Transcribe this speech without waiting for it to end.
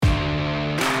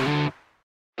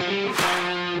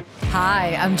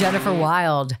Hi, I'm Jennifer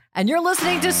Wild, and you're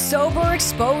listening to Sober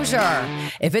Exposure.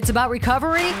 If it's about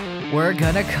recovery, we're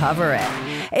gonna cover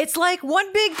it. It's like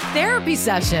one big therapy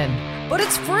session, but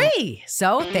it's free.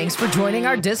 So thanks for joining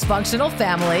our dysfunctional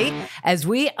family as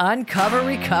we uncover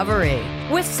recovery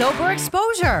with Sober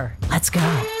Exposure. Let's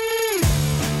go.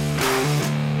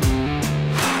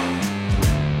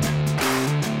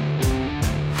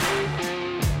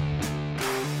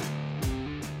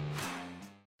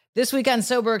 This week on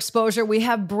Sober Exposure, we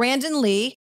have Brandon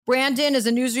Lee. Brandon is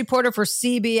a news reporter for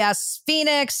CBS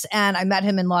Phoenix, and I met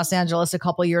him in Los Angeles a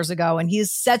couple years ago, and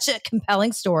he's such a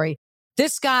compelling story.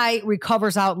 This guy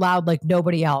recovers out loud like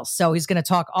nobody else, so he's going to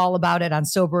talk all about it on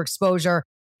Sober Exposure.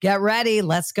 Get ready.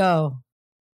 Let's go.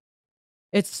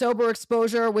 It's Sober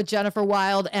Exposure with Jennifer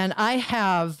Wild, and I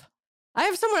have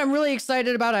someone I'm really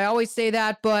excited about. I always say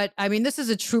that, but I mean, this is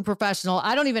a true professional.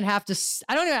 I'm not even going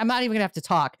to have to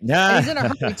talk. And he's in a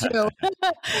hurry too.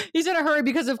 He's in a hurry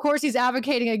because of course he's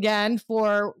advocating again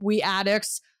for we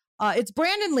addicts. It's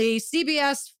Brandon Lee,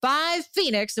 CBS 5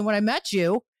 Phoenix. And when I met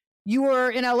you, you were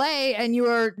in LA and you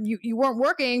weren't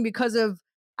working because of,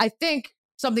 I think,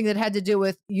 something that had to do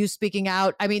with you speaking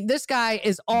out. I mean, this guy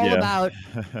is all about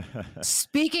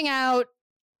speaking out,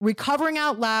 recovering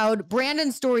out loud.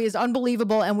 Brandon's story is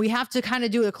unbelievable, and we have to kind of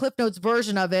do a Cliff Notes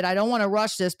version of it. I don't want to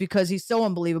rush this because he's so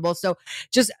unbelievable. So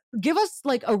just give us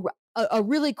like a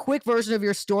really quick version of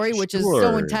your story, which is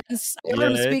so intense. I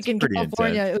heard him speak in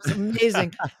California. Intense. It was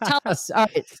amazing. Tell us. All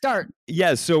right, start.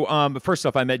 Yeah. So first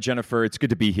off, I met Jennifer. It's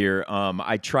good to be here.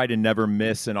 I try to never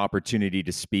miss an opportunity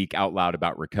to speak out loud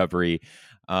about recovery.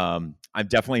 I'm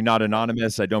definitely not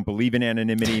anonymous. I don't believe in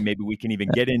anonymity. Maybe we can even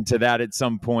get into that at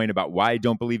some point about why I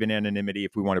don't believe in anonymity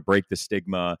if we want to break the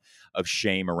stigma of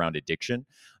shame around addiction.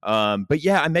 But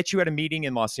yeah, I met you at a meeting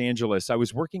in Los Angeles. I've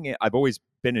always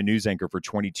been a news anchor for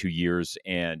 22 years.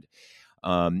 And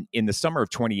in the summer of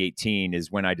 2018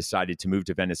 is when I decided to move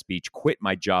to Venice Beach, quit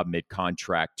my job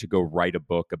mid-contract to go write a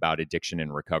book about addiction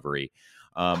and recovery.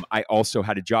 I also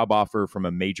had a job offer from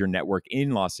a major network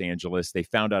in Los Angeles. They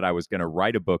found out I was going to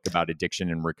write a book about addiction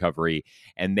and recovery,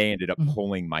 and they ended up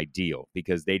pulling my deal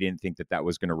because they didn't think that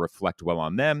was going to reflect well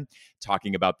on them.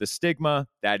 Talking about the stigma,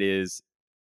 that is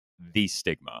the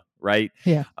stigma, right?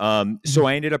 Yeah. So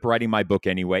I ended up writing my book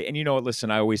anyway. And you know what,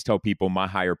 listen, I always tell people my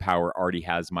higher power already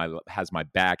has my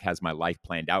back, has my life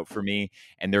planned out for me,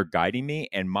 and they're guiding me.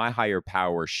 And my higher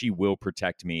power, she will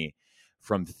protect me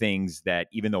from things that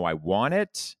even though I want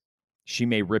it, she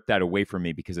may rip that away from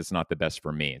me because it's not the best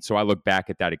for me. And so I look back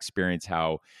at that experience,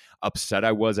 how upset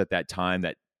I was at that time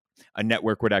that a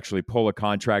network would actually pull a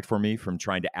contract for me from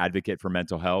trying to advocate for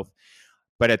mental health.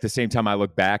 But at the same time, I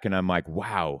look back and I'm like,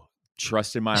 wow,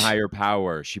 trust in my higher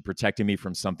power. She protected me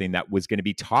from something that was going to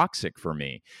be toxic for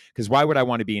me. Because why would I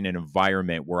want to be in an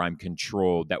environment where I'm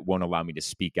controlled that won't allow me to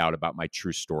speak out about my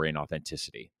true story and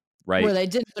authenticity? Right. Where they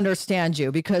didn't understand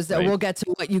you, because we'll get to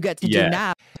what you get to do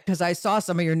now, because I saw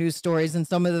some of your news stories and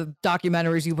some of the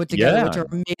documentaries you put together, which are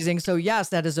amazing. So yes,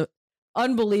 that is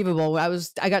unbelievable.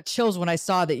 I got chills when I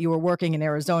saw that you were working in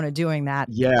Arizona doing that.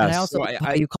 Yeah. And I also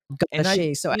you called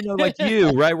she. So like you,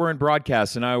 right? We're in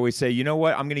broadcast, and I always say, you know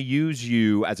what? I'm going to use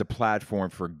you as a platform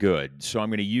for good. So I'm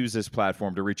going to use this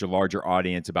platform to reach a larger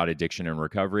audience about addiction and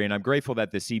recovery. And I'm grateful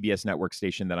that the CBS network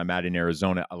station that I'm at in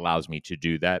Arizona allows me to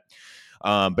do that.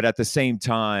 But at the same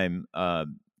time,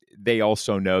 they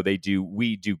also know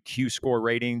we do Q score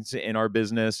ratings in our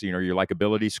business, you know, your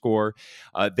likability score.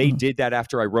 They did that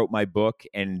after I wrote my book,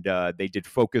 and they did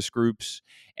focus groups,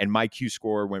 and my Q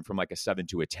score went from like a 7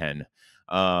 to a 10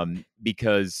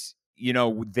 because, you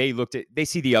know, they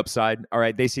see the upside. All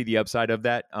right. They see the upside of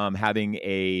that, having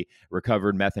a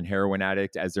recovered meth and heroin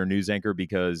addict as their news anchor,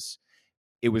 because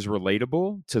it was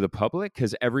relatable to the public,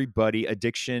 because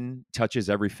addiction touches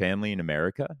every family in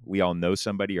America. We all know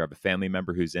somebody or have a family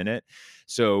member who's in it.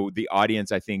 So the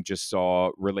audience, I think, just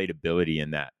saw relatability in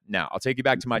that. Now, I'll take you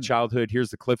back to my childhood. Here's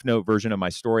the Cliff Note version of my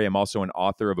story. I'm also an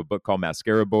author of a book called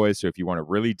Mascara Boys. So if you want to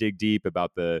really dig deep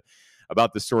about the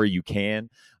story, you can.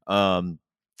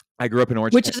 I grew up in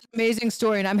Orange, which is an amazing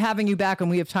story, and I'm having you back when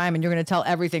we have time, and you're going to tell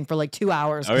everything for like 2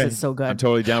 hours because it's so good. I'm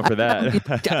totally down for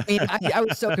that. I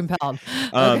was so compelled.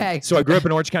 Okay. So I grew up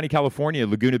in Orange County, California,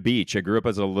 Laguna Beach. I grew up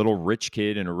as a little rich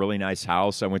kid in a really nice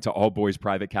house. I went to all boys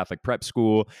private Catholic prep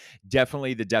school.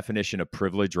 Definitely the definition of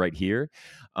privilege right here.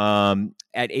 At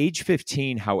age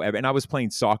 15, however, and I was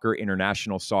playing soccer,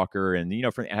 international soccer, and you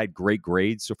know, I had great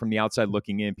grades. So from the outside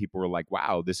looking in, people were like,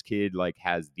 "Wow, this kid like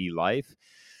has the life."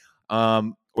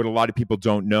 What a lot of people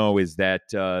don't know is that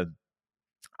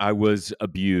I was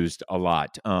abused a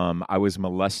lot. I was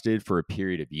molested for a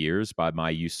period of years by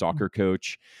my youth soccer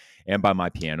coach and by my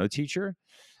piano teacher.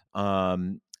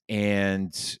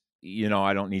 And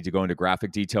I don't need to go into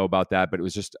graphic detail about that, but it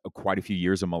was just quite a few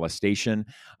years of molestation.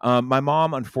 My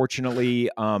mom, unfortunately,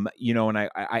 and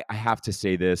I have to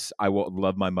say this, I will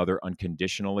love my mother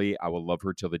unconditionally. I will love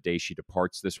her till the day she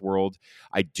departs this world.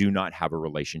 I do not have a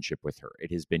relationship with her.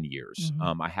 It has been years.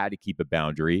 I had to keep a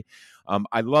boundary.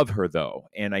 I love her, though,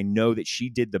 and I know that she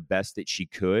did the best that she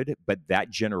could, but that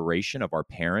generation of our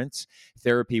parents,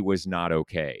 therapy was not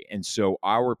okay. And so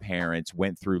our parents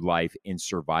went through life in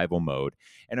survival mode.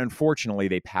 And unfortunately,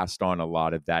 they passed on a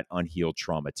lot of that unhealed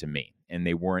trauma to me, and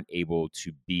they weren't able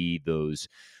to be those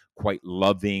quite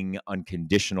loving,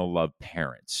 unconditional love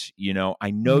parents.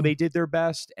 I know they did their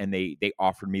best, and they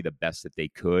offered me the best that they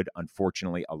could.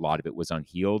 Unfortunately, a lot of it was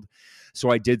unhealed. So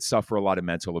I did suffer a lot of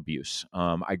mental abuse.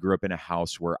 I grew up in a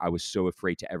house where I was so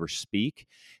afraid to ever speak,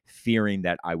 fearing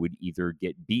that I would either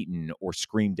get beaten or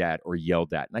screamed at or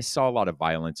yelled at. And I saw a lot of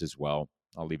violence as well.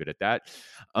 I'll leave it at that.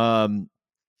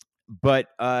 But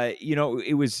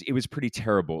it was pretty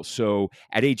terrible. So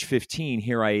at age 15,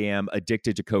 here I am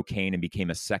addicted to cocaine and became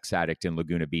a sex addict in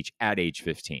Laguna Beach at age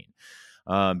 15.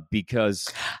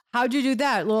 Because how'd you do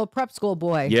that, little prep school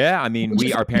boy? Yeah, I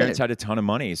mean, our parents had a ton of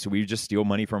money, so we would just steal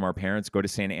money from our parents, go to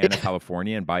Santa Ana,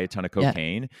 California, and buy a ton of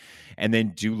cocaine, and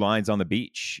then do lines on the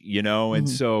beach. And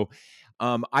so.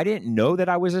 I didn't know that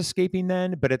I was escaping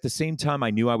then, but at the same time,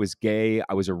 I knew I was gay.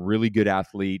 I was a really good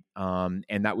athlete,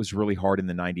 and that was really hard in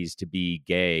the 90s to be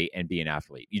gay and be an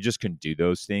athlete. You just couldn't do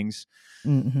those things.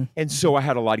 And so I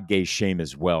had a lot of gay shame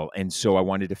as well. And so I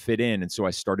wanted to fit in, and so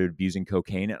I started abusing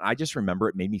cocaine, and I just remember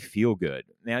it made me feel good.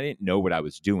 Now, I didn't know what I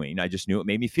was doing. I just knew it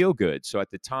made me feel good. So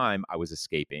at the time, I was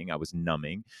escaping. I was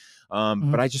numbing.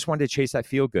 But I just wanted to chase that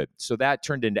feel good. So that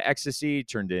turned into ecstasy,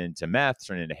 turned into meth,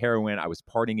 turned into heroin. I was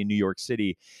partying in New York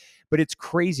City. But it's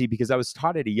crazy because I was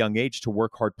taught at a young age to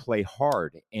work hard, play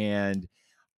hard. And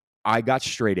I got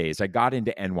straight A's. I got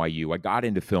into NYU. I got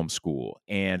into film school.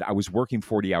 And I was working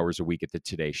 40 hours a week at the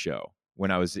Today Show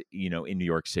when I was, in New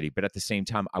York City. But at the same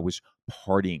time, I was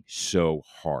partying so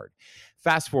hard.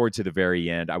 Fast forward to the very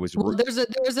end. I was. Well,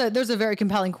 there's a very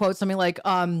compelling quote, something like,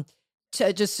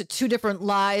 just two different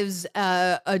lives,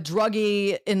 a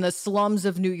druggie in the slums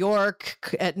of New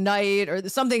York at night, or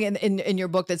something in your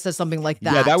book that says something like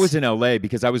that. Yeah, that was in LA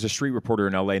because I was a street reporter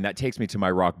in LA, and that takes me to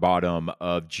my rock bottom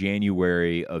of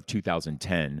January of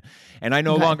 2010. And I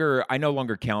no longer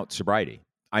count sobriety.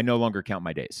 I no longer count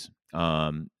my days.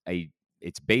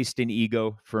 It's based in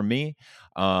ego for me.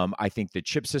 I think the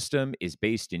CHIP system is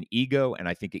based in ego, and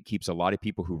I think it keeps a lot of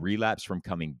people who relapse from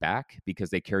coming back because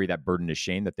they carry that burden of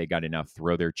shame that they got to now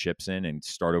throw their chips in and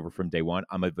start over from day one.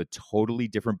 I'm of a totally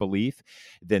different belief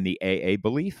than the AA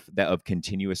belief that of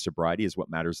continuous sobriety is what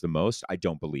matters the most. I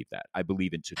don't believe that. I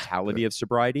believe in totality of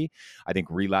sobriety. I think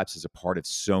relapse is a part of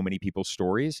so many people's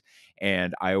stories,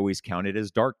 and I always count it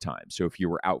as dark time. So if you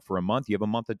were out for a month, you have a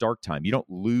month of dark time. You don't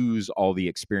lose all the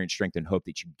experience, strength, and hope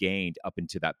that you gained up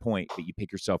until that point, but you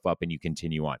pick yourself up and you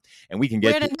continue on. And we can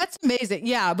get Brandon, that's amazing.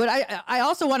 Yeah, but I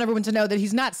also want everyone to know that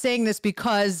he's not saying this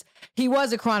because he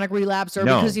was a chronic relapser,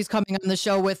 because he's coming on the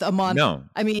show with a month. No.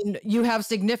 I mean, you have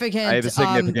significant. I have a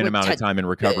significant amount of time in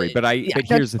recovery, but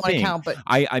here's the thing.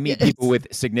 I meet people with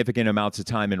significant amounts of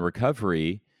time in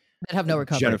recovery that have no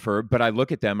recovery, Jennifer, but I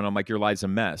look at them and I'm like, your life's a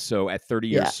mess. So at 30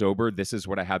 years sober, this is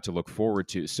what I have to look forward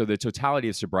to. So the totality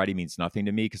of sobriety means nothing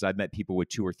to me because I've met people with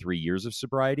 2 or 3 years of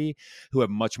sobriety who have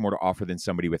much more to offer than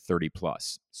somebody with 30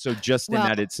 plus. So just in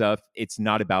that itself, it's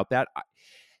not about that.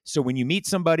 So when you meet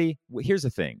somebody, here's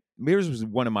the thing. Here's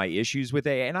one of my issues with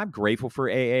AA, and I'm grateful for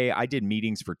AA. I did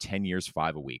meetings for 10 years,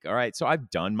 5 a week. All right. So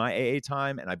I've done my AA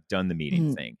time and I've done the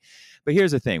meeting thing. But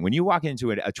here's the thing. When you walk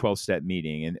into a 12-step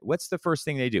meeting, and what's the first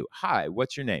thing they do? Hi,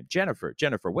 what's your name? Jennifer.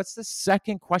 Jennifer, what's the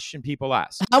second question people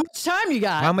ask? How much time you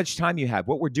got? How much time you have?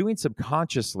 What we're doing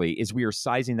subconsciously is we are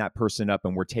sizing that person up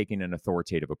and we're taking an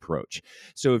authoritative approach.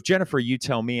 So if Jennifer, you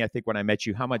tell me, I think when I met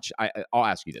you, how much, I'll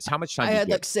ask you this. How much time I had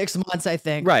like 6 months, I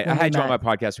think. Right. I had you on my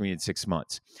podcast when you had 6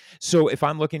 months. So if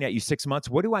I'm looking at you 6 months,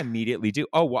 what do I immediately do?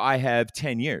 Oh, well, I have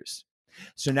 10 years.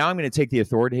 So now I'm going to take the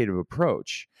authoritative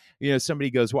approach. Somebody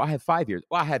goes, well, I have 5 years.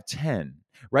 Well, I have 10,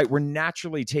 right? We're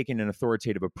naturally taking an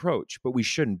authoritative approach, but we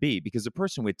shouldn't be, because the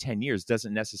person with 10 years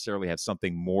doesn't necessarily have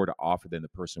something more to offer than the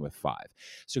person with 5.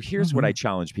 So here's what I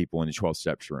challenge people in the 12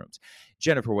 steps rooms.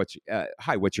 Jennifer,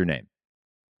 hi, what's your name?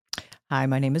 Hi,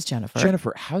 my name is Jennifer.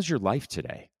 Jennifer, how's your life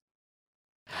today?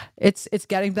 It's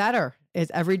getting better.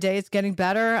 Every day it's getting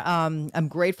better. I'm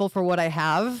grateful for what I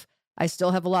have. I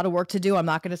still have a lot of work to do. I'm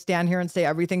not going to stand here and say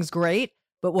everything's great,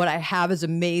 but what I have is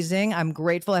amazing. I'm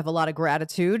grateful. I have a lot of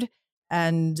gratitude,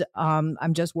 and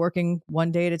I'm just working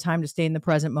one day at a time to stay in the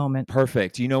present moment.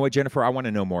 Perfect. You know what, Jennifer? I want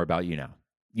to know more about you now.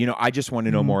 I just want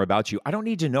to know Mhm. more about you. I don't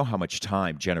need to know how much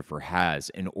time Jennifer has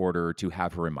in order to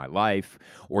have her in my life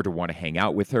or to want to hang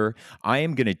out with her. I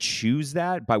am going to choose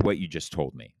that by what you just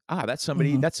told me. That's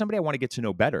somebody, Mhm. I want to get to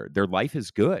know better. Their life is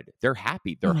good. They're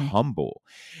happy. They're Mhm. humble.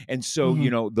 And so,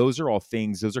 Mhm. those are all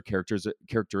things, those are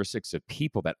characteristics of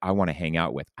people that I want to hang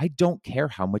out with. I don't care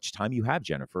how much time you have,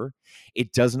 Jennifer.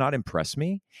 It does not impress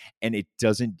me, and it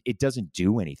doesn't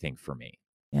do anything for me.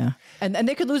 Yeah. And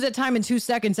they could lose that time in 2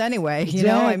 seconds anyway,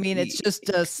 I mean, it's Exactly. just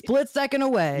a split second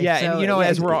away. Yeah, and So, yeah,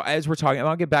 as we're talking, and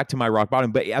I'll get back to my rock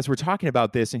bottom, but as we're talking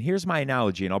about this, and here's my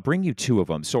analogy, and I'll bring you two of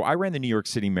them. So I ran the New York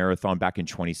City Marathon back in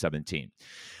 2017.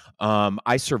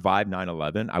 I survived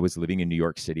 9/11. I was living in New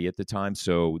York City at the time,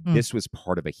 so Mm. this was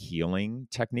part of a healing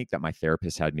technique that my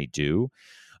therapist had me do.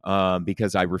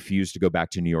 Because I refused to go back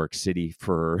to New York City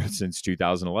since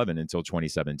 2011 until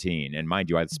 2017. And mind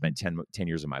you, I spent 10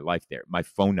 years of my life there. My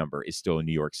phone number is still a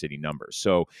New York City number.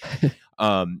 So,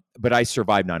 but I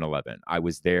survived 9/11. I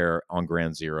was there on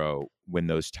Ground Zero when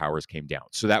those towers came down.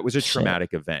 So that was a Shit.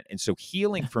 traumatic event. And so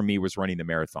healing for me was running the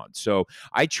marathon. So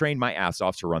I trained my ass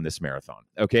off to run this marathon.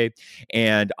 Okay.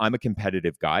 And I'm a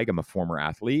competitive guy. I'm a former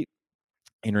athlete,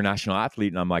 international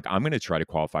athlete, and I'm like, I'm going to try to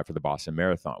qualify for the Boston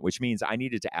Marathon, which means I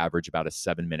needed to average about a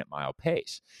 7-minute mile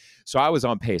pace. So I was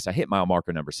on pace. I hit mile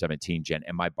marker number 17, Jen,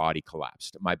 and my body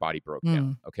collapsed. My body broke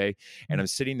down. Mm. Okay. And I'm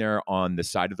sitting there on the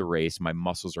side of the race. My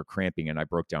muscles are cramping and I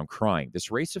broke down crying.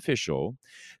 This race official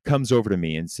comes over to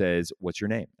me and says, "What's your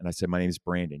name?" And I said, "My name is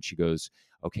Brandon." She goes,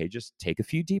 "Okay, just take a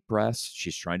few deep breaths."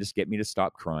 She's trying to get me to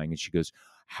stop crying. And she goes,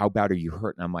 "How bad are you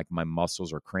hurt?" And I'm like, "My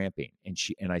muscles are cramping."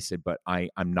 And I said, "But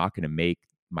I'm not going to make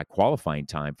my qualifying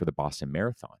time for the Boston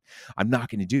Marathon. I'm not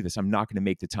going to do this. I'm not going to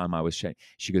make the time I was saying."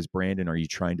 She goes, "Brandon, are you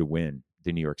trying to win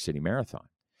the New York City Marathon?"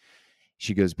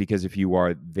 She goes, "Because if you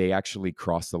are, they actually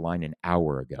crossed the line an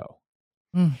hour ago."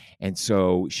 Mm. And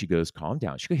so she goes, "Calm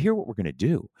down." She goes, "Here, what we're going to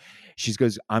do." She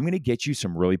goes, "I'm going to get you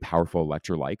some really powerful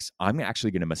electrolytes. I'm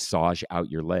actually going to massage out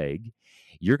your leg.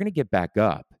 You're going to get back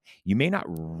up. You may not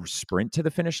sprint to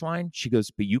the finish line." She goes,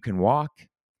 "But you can walk."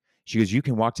 She goes, "You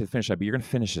can walk to the finish line, but you're going to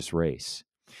finish this race."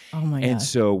 Oh my And God.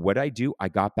 so what I do, I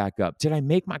got back up. Did I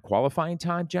make my qualifying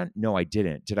time, Jen? No, I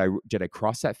didn't. Did I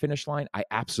cross that finish line? I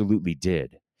absolutely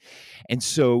did. And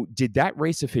so, did that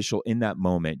race official in that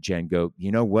moment, Jen, go,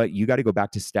 "You know what? You got to go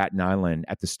back to Staten Island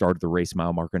at the start of the race,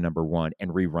 mile marker number 1, and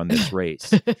rerun this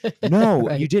race"? No, you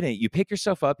Right. didn't. You pick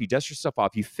yourself up, you dust yourself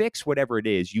off, you fix whatever it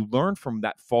is, you learn from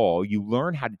that fall, you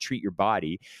learn how to treat your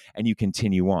body, and you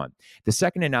continue on. The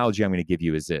second analogy I'm going to give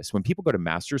you is this. When people go to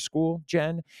master's school,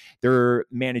 Jen, they're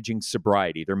managing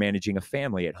sobriety, they're managing a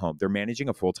family at home, they're managing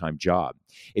a full-time job.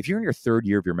 If you're in your third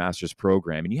year of your master's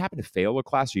program and you happen to fail a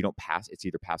class, or you don't pass, it's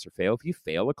either pass or fail. If you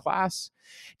fail a class,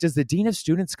 does the dean of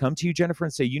students come to you, Jennifer,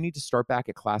 and say, "You need to start back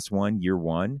at class 1, year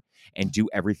 1, and do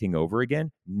everything over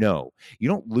again"? No. You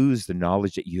don't lose the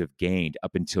knowledge that you have gained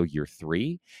up until year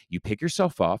 3. You pick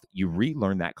yourself up, you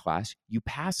relearn that class, you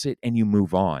pass it, and you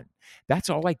move on. That's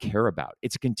all I care about.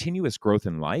 It's a continuous growth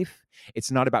in life.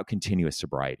 It's not about continuous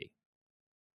sobriety.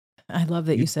 I love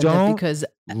that You you said that don't because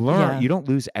you yeah. don't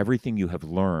lose everything you have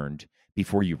learned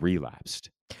before you relapsed.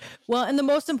 Well, and the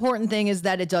most important thing is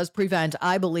that it does prevent,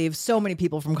 I believe, so many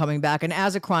people from coming back. And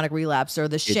as a chronic relapser,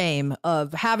 the It shame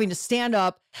of having to stand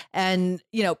up and,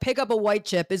 pick up a white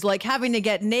chip is like having to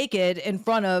get naked in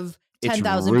front of it's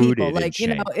 10,000 people. rooted in Like,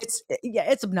 shame.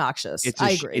 it's obnoxious.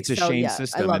 I agree. It's a So shame yeah, I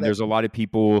system, love and it. there's a lot of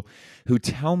people who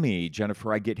tell me,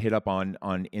 Jennifer, I get hit up on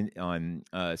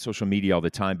social media all the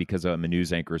time because I'm a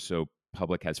news anchor, so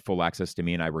public has full access to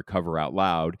me, and I recover out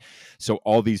loud. So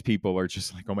all these people are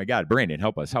just like, "Oh my God, Brandon,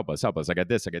 help us, help us, help us! I got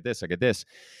this, I got this, I got this."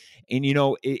 And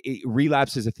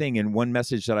relapse is a thing. And one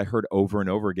message that I heard over and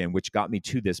over again, which got me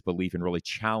to this belief and really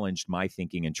challenged my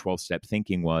thinking and 12-step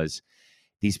thinking, was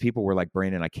these people were like,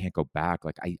 "Brandon, I can't go back.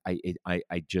 Like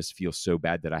I just feel so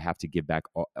bad that I have to give back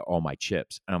all my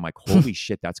chips." And I'm like, "Holy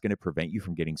shit, that's going to prevent you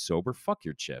from getting sober? Fuck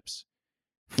your chips.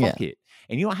 Yeah. Fuck it."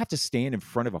 And you don't have to stand in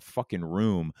front of a fucking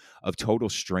room of total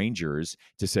strangers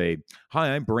to say,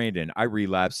 "Hi, I'm Brandon. I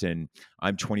relapse and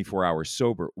I'm 24 hours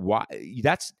sober." Why?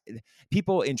 That's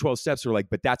people in 12 steps are like,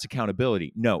 "But that's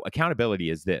accountability." No,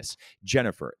 accountability is this.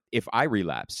 Jennifer, if I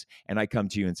relapse and I come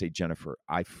to you and say, "Jennifer,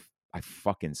 I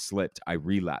fucking slipped. I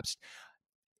relapsed."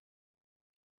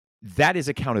 That is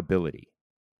accountability.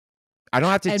 I don't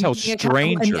have to And tell being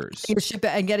accountable and strangers. your ship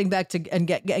and getting back to and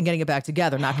getting it back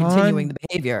together, not continuing Hun the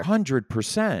behavior.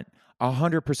 100%.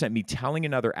 100%. Me telling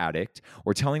another addict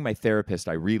or telling my therapist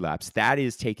I relapsed, that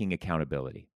is taking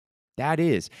accountability. That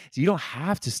is. So you don't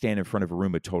have to stand in front of a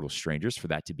room of total strangers for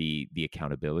that to be the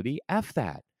accountability. F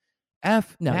that.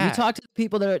 F No, you that. talk to the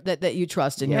people that you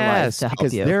trust in your life to help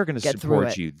because you they're going to get through support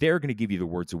it. you. They're going to give you the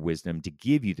words of wisdom to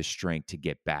give you the strength to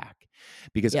get back.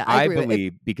 Because Yeah, I agree with it.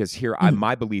 believe, because here, Mhm.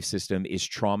 my belief system is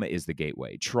trauma is the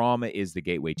gateway. Trauma is the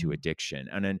gateway to addiction.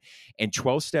 And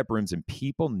 12-step rooms, and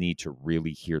people need to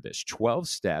really hear this. 12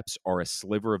 steps are a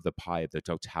sliver of the pie of the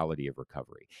totality of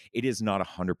recovery. It is not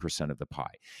 100% of the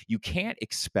pie. You can't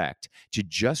expect to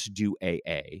just do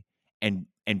AA and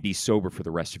be sober for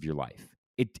the rest of your life.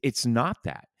 It's not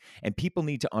that. And people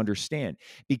need to understand,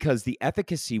 because the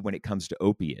efficacy when it comes to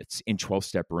opiates in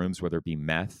 12-step rooms, whether it be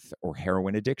meth or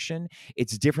heroin addiction,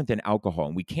 it's different than alcohol.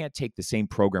 And we can't take the same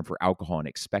program for alcohol and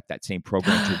expect that same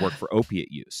program to work for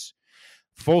opiate use.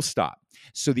 Full stop.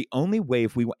 So the only way,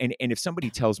 and if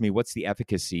somebody tells me what's the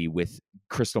efficacy with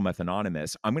crystal meth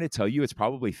anonymous, I'm going to tell you it's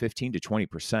probably 15 to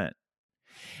 20%.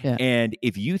 Yeah. And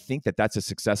if you think that that's a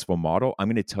successful model, I'm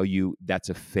going to tell you that's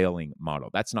a failing model.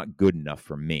 That's not good enough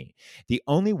for me. The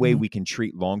only way we can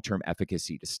treat long-term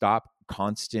efficacy to stop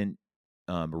constant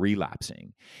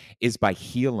relapsing is by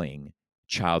healing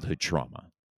childhood trauma.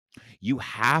 You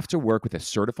have to work with a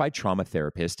certified trauma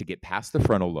therapist to get past the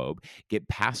frontal lobe, get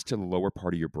past to the lower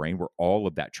part of your brain where all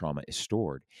of that trauma is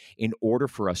stored, in order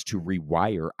for us to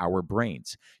rewire our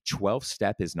brains.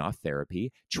 12-step is not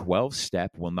therapy.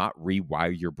 12-step will not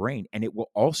rewire your brain, and it will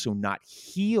also not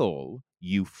heal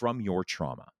you from your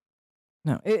trauma.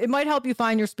 No, it might help you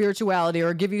find your spirituality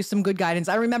or give you some good guidance.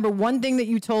 I remember one thing that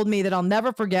you told me that I'll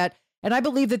never forget, and I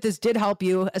believe that this did help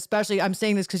you, especially, I'm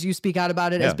saying this because you speak out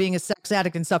about it as being a sex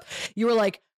addict and stuff. You were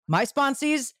like, my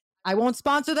sponsees, I won't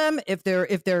sponsor them if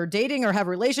they're dating or have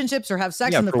relationships or have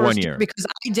sex in the first year, because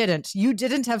I didn't. You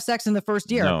didn't have sex in the first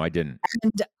year. No, I didn't.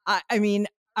 And I mean,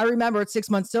 I remember at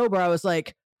 6 months sober, I was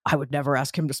like, I would never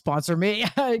ask him to sponsor me.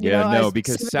 Because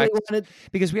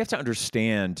we have to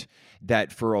understand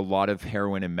that for a lot of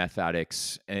heroin and meth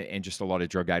addicts and just a lot of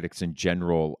drug addicts in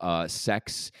general,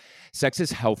 sex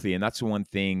is healthy. And that's the one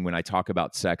thing when I talk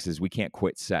about sex is we can't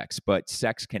quit sex, but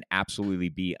sex can absolutely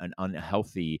be an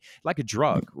unhealthy, like a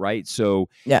drug, right? So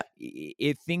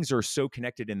if things are so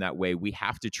connected in that way, we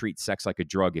have to treat sex like a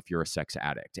drug if you're a sex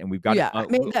addict. And we've got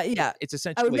it's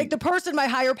essentially, I would make the person my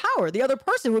higher power. The other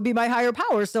person would be my higher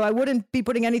power. So I wouldn't be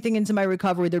putting anything into my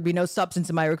recovery. There'd be no substance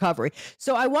in my recovery.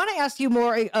 So I want to ask you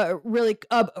more really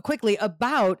quickly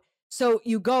about, so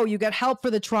you get help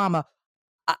for the trauma.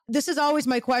 This is always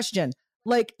my question.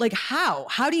 Like how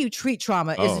do you treat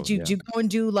trauma? Do you go and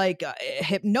do like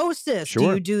hypnosis? Sure.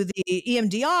 Do you do the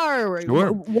EMDR?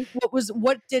 Sure.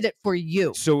 What did it for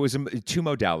you? So it was two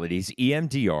modalities.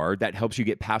 EMDR, that helps you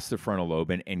get past the frontal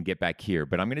lobe and get back here.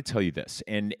 But I'm going to tell you this,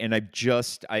 and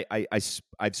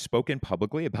I've spoken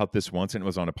publicly about this once, and it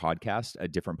was on a podcast, a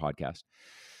different podcast.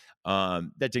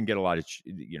 That didn't get a lot of,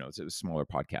 it's a smaller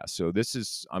podcast. So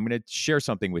I'm going to share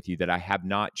something with you that I have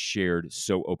not shared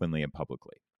so openly and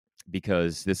publicly,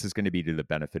 because this is going to be to the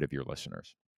benefit of your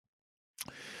listeners.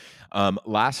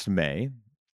 Last May,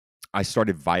 I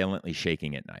started violently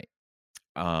shaking at night.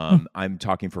 I'm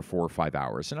talking for 4 or 5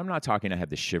 hours, and I'm not talking I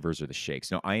have the shivers or the shakes.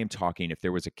 No, I am talking if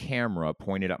there was a camera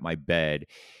pointed at my bed,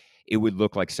 it would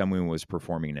look like someone was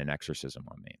performing an exorcism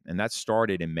on me. And that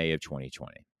started in May of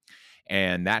 2020.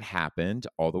 And that happened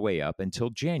all the way up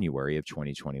until January of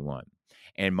 2021.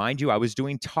 And mind you, I was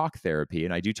doing talk therapy,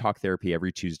 and I do talk therapy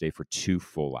every Tuesday for 2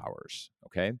 full hours.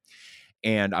 Okay.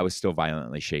 And I was still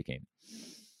violently shaking.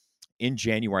 In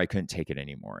January, I couldn't take it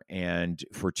anymore. And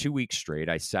for 2 weeks straight,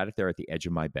 I sat there at the edge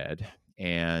of my bed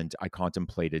and I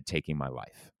contemplated taking my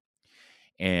life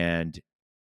and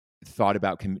thought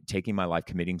about taking my life,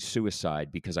 committing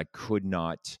suicide, because I could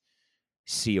not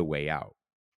see a way out.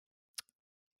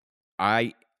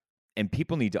 And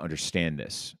people need to understand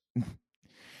this.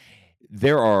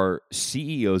 There are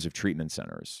CEOs of treatment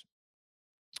centers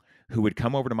who would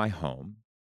come over to my home,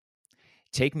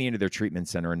 take me into their treatment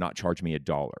center, and not charge me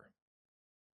 $1,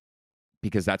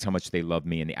 because that's how much they love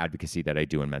me and the advocacy that I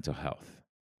do in mental health.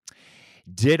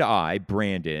 Did I,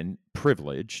 Brandon,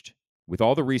 privileged, with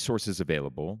all the resources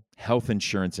available, health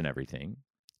insurance and everything,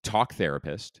 talk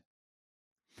therapist,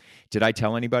 did I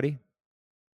tell anybody?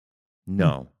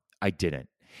 No, I didn't.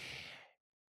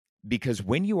 Because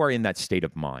when you are in that state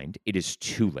of mind, it is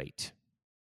too late.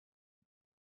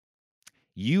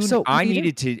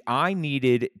 I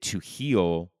needed to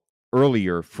heal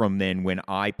earlier from then when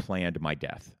I planned my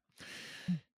death.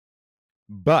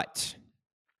 But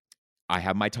I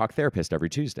have my talk therapist every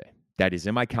Tuesday. That is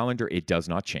in my calendar. It does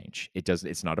not change.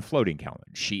 It's not a floating calendar.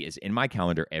 She is in my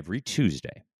calendar every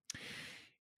Tuesday.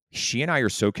 She and I are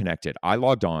so connected. I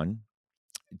logged on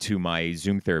to my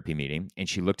Zoom therapy meeting, and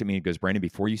she looked at me and goes, Brandon,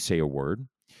 before you say a word,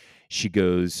 She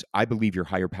goes, I believe your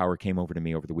higher power came over to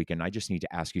me over the weekend. I just need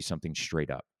to ask you something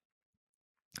straight up.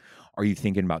 Are you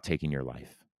thinking about taking your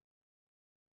life?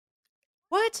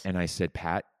 What? And I said,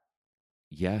 Pat,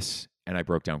 yes. And I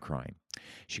broke down crying.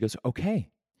 She goes, okay.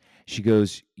 She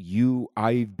goes,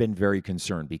 I've been very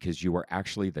concerned because you are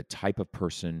actually the type of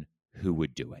person who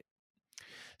would do it.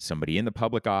 Somebody in the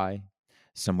public eye,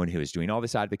 someone who is doing all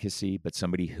this advocacy, but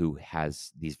somebody who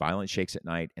has these violent shakes at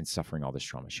night and suffering all this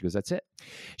trauma. She goes, that's it.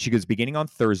 She goes, beginning on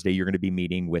Thursday, you're going to be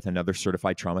meeting with another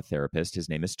certified trauma therapist. His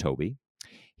name is Toby.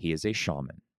 He is a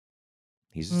shaman.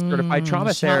 He's a certified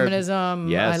trauma therapist. Shamanism.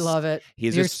 Yes. I love it.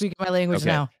 You're speaking my language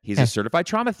now. He's a certified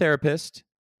trauma therapist,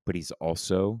 but he's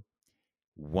also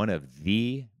one of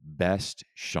the best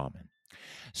shaman.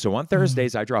 So on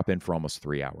Thursdays, I drop in for almost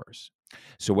 3 hours.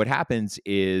 So what happens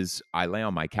is I lay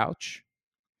on my couch.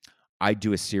 I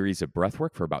do a series of breath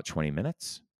work for about 20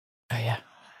 minutes. Oh, yeah.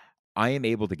 I am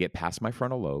able to get past my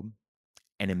frontal lobe,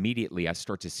 and immediately I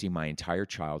start to see my entire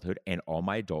childhood and all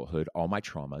my adulthood, all my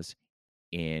traumas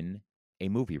in a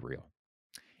movie reel.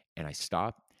 And I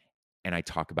stop and I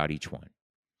talk about each one.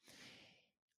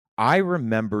 I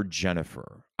remember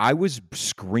Jennifer. I was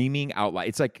screaming out loud.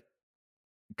 It's like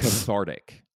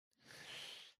cathartic.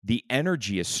 The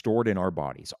energy is stored in our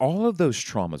bodies. All of those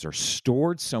traumas are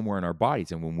stored somewhere in our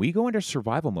bodies. And when we go into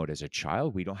survival mode as a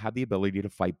child, we don't have the ability to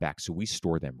fight back. So we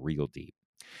store them real deep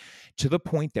to the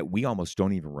point that we almost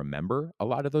don't even remember a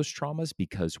lot of those traumas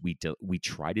because we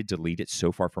try to delete it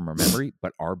so far from our memory,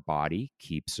 but our body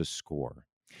keeps a score.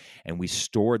 And we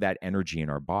store that energy in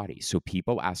our body. So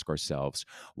people ask ourselves,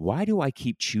 why do I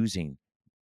keep choosing?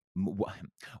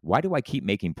 Why do I keep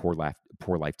making poor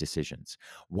life decisions?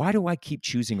 Why do I keep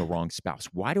choosing a wrong spouse?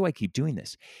 Why do I keep doing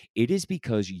this? It is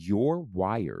because your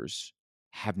wires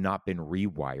have not been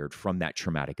rewired from that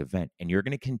traumatic event, and you're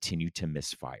going to continue to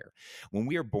misfire. When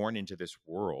we are born into this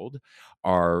world,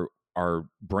 our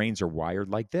brains are wired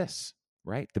like this,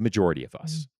 right? The majority of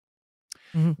us.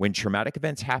 Mm-hmm. When traumatic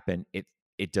events happen,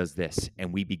 it does this,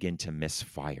 and we begin to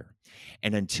misfire.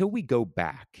 And until we go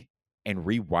back and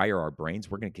rewire our brains,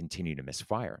 we're going to continue to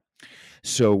misfire.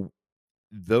 So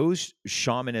those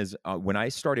shamanism, when I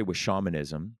started with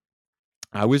shamanism,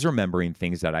 I was remembering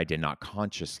things that I did not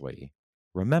consciously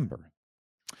remember.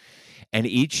 And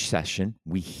each session,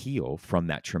 we heal from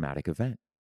that traumatic event.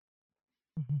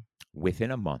 Mm-hmm.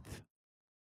 Within a month,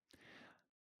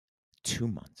 2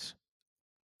 months,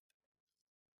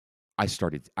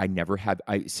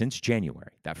 since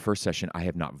January, that first session, I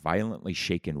have not violently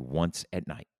shaken once at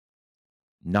night.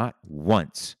 Not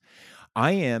once.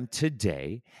 I am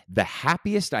today the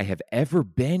happiest I have ever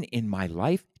been in my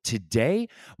life. Today,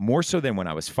 more so than when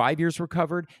I was 5 years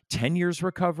recovered, 10 years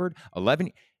recovered,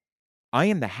 11. I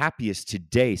am the happiest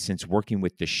today since working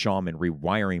with the shaman,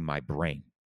 rewiring my brain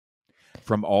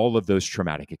from all of those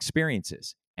traumatic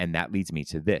experiences. And that leads me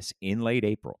to this. In late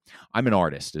April, I'm an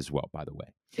artist as well, by the way.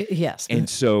 Yes. And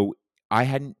so I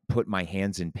hadn't put my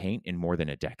hands in paint in more than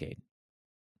a decade.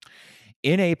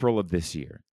 In April of this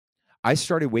year, I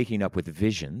started waking up with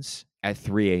visions at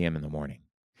 3 a.m. in the morning,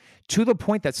 to the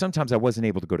point that sometimes I wasn't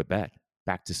able to go to bed,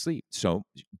 back to sleep. So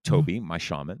Toby, my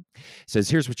shaman, says,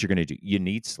 here's what you're going to do. You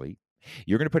need sleep.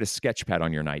 You're going to put a sketch pad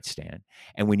on your nightstand.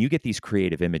 And when you get these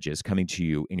creative images coming to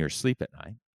you in your sleep at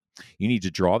night, you need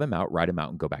to draw them out, write them out,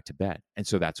 and go back to bed. And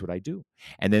so that's what I do.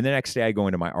 And then the next day I go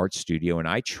into my art studio and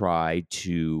I try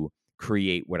to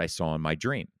create what I saw in my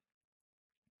dream.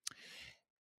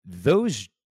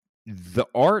 The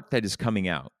art that is coming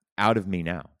out of me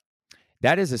now,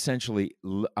 that is essentially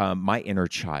my inner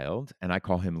child, and I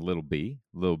call him Little B.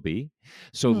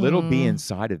 So Little B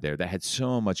inside of there that had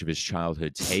so much of his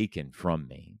childhood taken from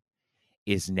me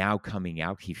is now coming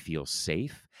out. He feels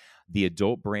safe. The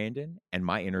adult Brandon and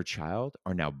my inner child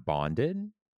are now bonded,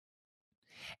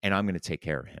 and I'm going to take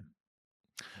care of him.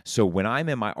 So when I'm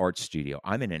in my art studio,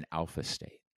 I'm in an alpha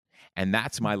state. And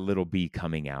that's my little B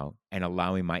coming out and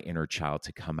allowing my inner child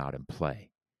to come out and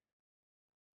play.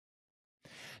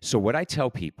 So what I tell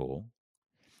people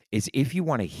is if you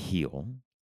want to heal,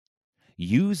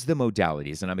 use the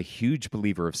modalities. And I'm a huge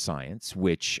believer of science,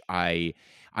 which I'm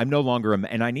no longer,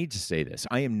 and I need to say this,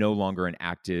 I am no longer an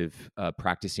active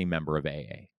practicing member of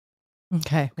AA.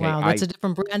 Okay. Wow. That's a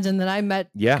different Brandon than I met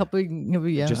a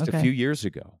few years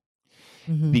ago.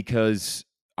 Mm-hmm. Because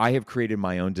I have created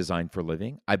my own design for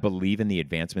living. I believe in the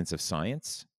advancements of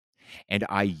science, and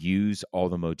I use all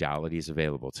the modalities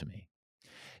available to me.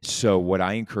 So what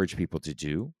I encourage people to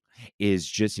do is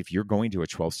just if you're going to a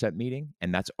 12-step meeting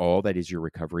and that's all that is your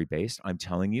recovery based, I'm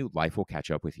telling you, life will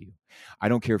catch up with you. I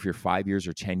don't care if you're 5 years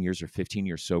or 10 years or 15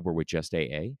 years sober with just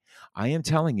AA. I am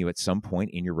telling you at some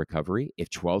point in your recovery, if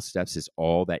 12 steps is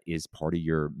all that is part of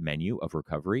your menu of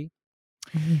recovery,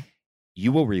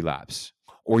 you will relapse.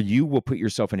 Or you will put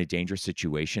yourself in a dangerous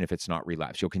situation if it's not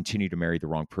relapse. You'll continue to marry the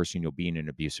wrong person. You'll be in an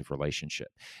abusive relationship.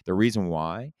 The reason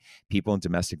why people in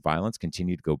domestic violence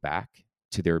continue to go back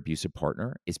to their abusive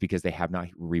partner is because they have not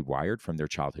rewired from their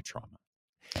childhood trauma.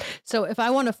 So if I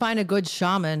want to find a good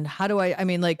shaman, how do I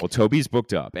mean, like, well, Toby's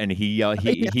booked up, and he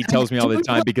tells me all the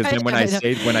time, because then when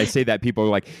I say that, people are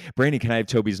like, Brandon, can I have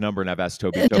Toby's number? And I've asked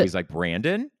Toby. Toby's like,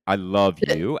 Brandon, I love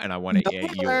you, and I want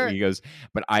to. He goes,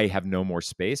 but I have no more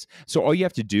space. So all you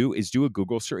have to do is do a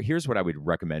Google search. Here's what I would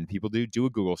recommend people do: do a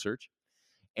Google search,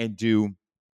 and do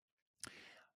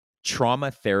trauma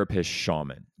therapist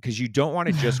shaman, because you don't want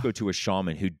to just go to a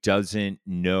shaman who doesn't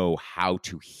know how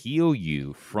to heal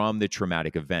you from the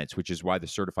traumatic events, which is why the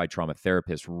certified trauma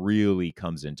therapist really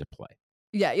comes into play.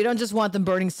 Yeah, you don't just want them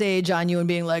burning sage on you and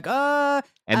being like, and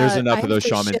there's enough of those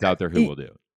shamans out there who will do.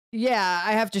 Yeah,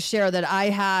 I have to share that I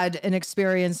had an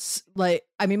experience, like,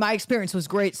 I mean, my experience was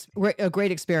a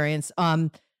great experience.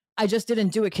 I just didn't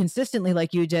do it consistently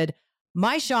like you did.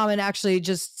 My shaman actually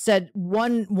just said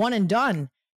one and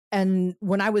done. And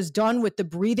when I was done with the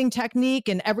breathing technique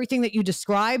and everything that you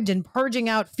described and purging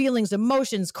out feelings,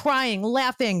 emotions, crying,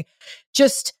 laughing,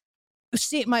 just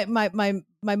see my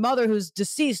mother, who's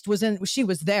deceased, she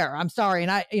was there. I'm sorry.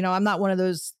 And I'm not one of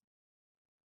those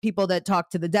people that talk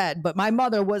to the dead, but my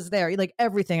mother was there. Like,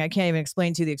 everything. I can't even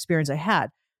explain to you the experience I had.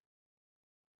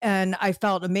 And I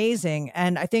felt amazing.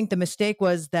 And I think the mistake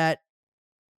was that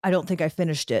I don't think I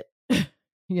finished it,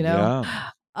 Yeah.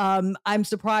 I'm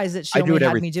surprised that she only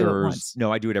had me do it once.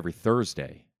 No, I do it every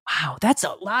Thursday. Wow, that's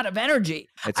a lot of energy.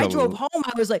 I drove home.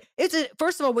 I was like,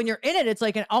 first of all, when you're in it, it's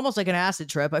like almost like an acid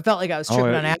trip. I felt like I was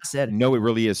tripping on acid. No, it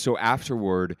really is. So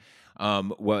afterward,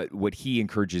 what he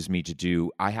encourages me to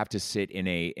do, I have to sit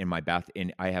in my bath.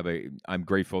 I'm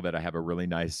grateful that I have a really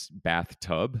nice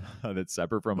bathtub that's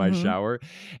separate from my shower.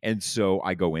 And so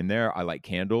I go in there, I light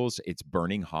candles, it's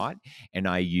burning hot, and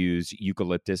I use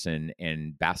eucalyptus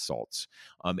and bath salts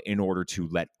in order to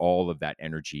let all of that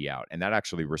energy out. And that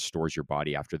actually restores your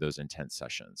body after those intense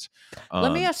sessions.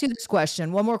 Let me ask you this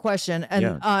question, one more question.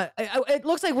 And it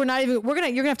looks like you're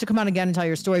gonna have to come on again and tell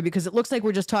your story, because it looks like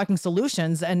we're just talking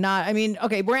solutions and not, I mean,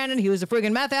 okay, Brandon, he was a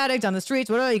friggin' meth addict on the streets,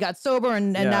 whatever, he got sober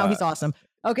and now he's awesome.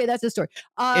 Okay, that's his story.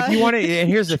 If you want to, and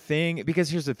here's the thing,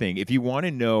 if you want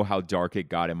to know how dark it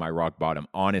got in my rock bottom,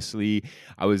 honestly,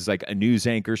 I was like a news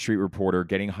anchor, street reporter,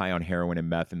 getting high on heroin and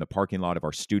meth in the parking lot of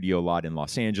our studio lot in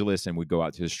Los Angeles, and we'd go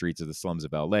out to the streets of the slums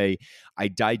of LA. I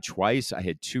died twice. I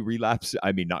had 2 relapses.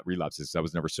 I mean, not relapses, I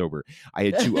was never sober. I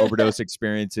had 2 overdose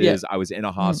experiences. I was in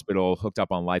a hospital, hooked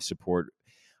up on life support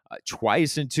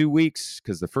twice in 2 weeks,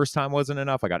 because the first time wasn't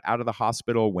enough. I got out of the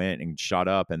hospital, went and shot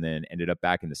up, and then ended up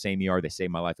back in the same ER. They saved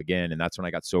my life again, and that's when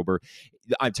I got sober.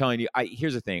 I'm telling you,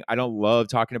 here's the thing. I don't love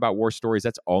talking about war stories.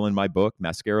 That's all in my book,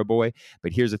 Mascara Boy.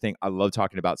 But here's the thing. I love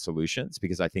talking about solutions,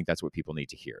 because I think that's what people need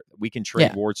to hear. We can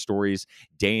trade war stories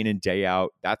day in and day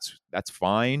out. That's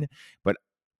fine. But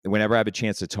whenever I have a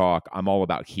chance to talk, I'm all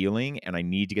about healing, and I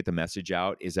need to get the message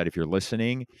out is that if you're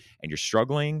listening and you're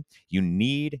struggling, you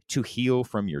need to heal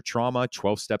from your trauma.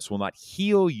 12 steps will not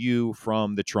heal you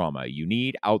from the trauma. You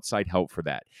need outside help for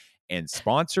that. And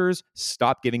sponsors,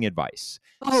 stop giving advice.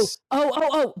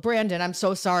 Oh, Brandon, I'm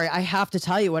so sorry. I have to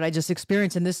tell you what I just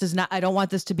experienced. And this is not, I don't want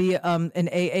this to be an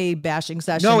AA bashing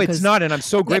session. No, it's not. And I'm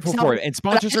so grateful for it. And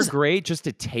sponsors are great just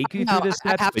to take you through this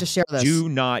steps. I have to share this. Do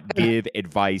not give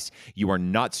advice. You are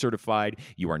not certified.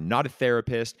 You are not a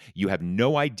therapist. You have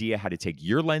no idea how to take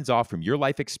your lens off from your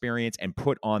life experience and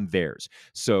put on theirs.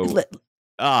 So,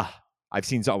 I've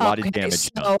seen a lot of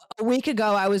damage done. So a week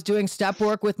ago, I was doing step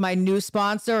work with my new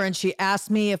sponsor, and she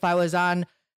asked me if I was on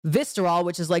Vistarol,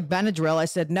 which is like Benadryl. I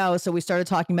said no. So we started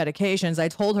talking medications. I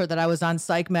told her that I was on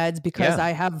psych meds because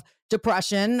I have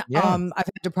depression. I've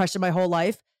had depression my whole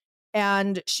life.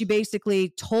 And she basically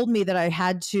told me that I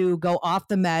had to go off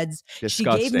the meds. Disgusting. She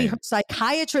gave me her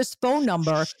psychiatrist's phone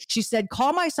number. She said,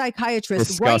 call my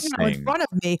psychiatrist right now in front of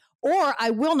me, or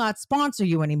I will not sponsor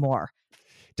you anymore.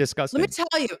 Disgusting. Let me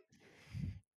tell you.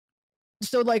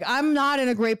 So, like, I'm not in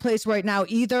a great place right now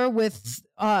either with,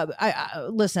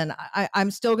 listen,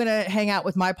 I'm still going to hang out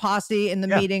with my posse in the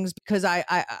meetings because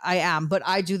I am, but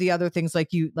I do the other things like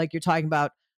you're talking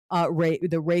about.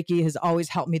 The Reiki has always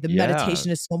helped me. The meditation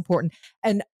is so important.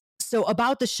 And so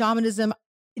about the shamanism,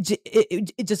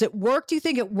 does it work? Do you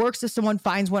think it works if someone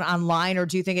finds one online, or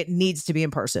do you think it needs to be in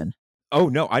person? Oh,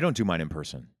 no, I don't do mine in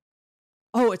person.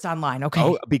 Oh, it's online. Okay.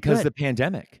 Oh, because Good. the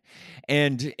pandemic.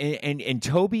 And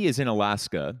Toby is in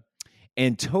Alaska.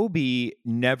 And Toby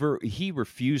he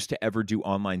refused to ever do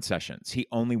online sessions. He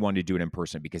only wanted to do it in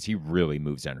person because he really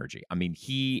moves energy. I mean,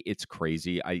 it's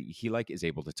crazy. He like is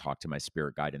able to talk to my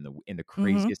spirit guide in the Mhm.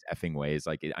 craziest effing ways.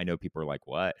 Like, I know people are like,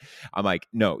 what? I'm like,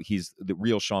 no, the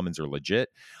real shamans are legit.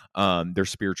 They're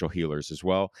spiritual healers as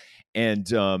well.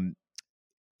 And,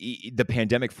 the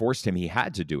pandemic forced him. He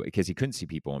had to do it because he couldn't see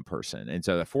people in person, and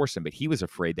so that forced him. But he was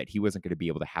afraid that he wasn't going to be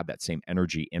able to have that same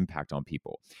energy impact on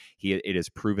people. It has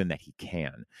proven that he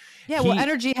can. Yeah, well,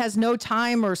 energy has no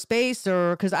time or space,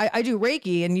 or because I do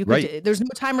Reiki, and Right. there's no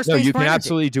time or No, space you for can energy.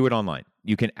 absolutely do it online.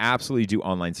 You can absolutely do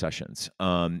online sessions.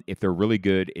 If they're really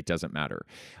good, it doesn't matter.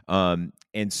 And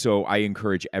so I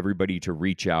encourage everybody to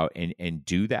reach out and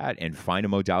do that and find a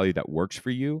modality that works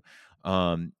for you.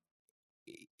 Um,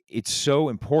 it's so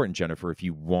important, Jennifer, if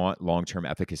you want long-term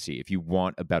efficacy, if you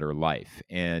want a better life.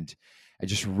 And I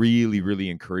just really,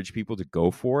 really encourage people to go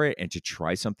for it and to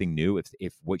try something new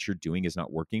if what you're doing is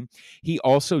not working. He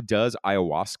also does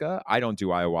ayahuasca. I don't do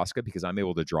ayahuasca because I'm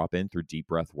able to drop in through deep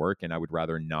breath work, and I would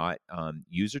rather not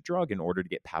use a drug in order to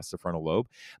get past the frontal lobe.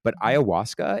 But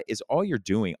ayahuasca is all you're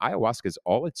doing. Ayahuasca is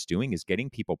all it's doing is getting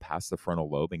people past the frontal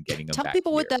lobe and getting them Tell back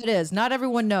people here. what that is. Not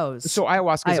everyone knows. So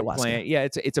ayahuasca is a plant. Yeah,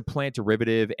 it's a plant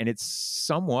derivative, and it's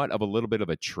somewhat of a little bit of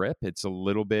a trip. It's a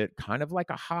little bit kind of like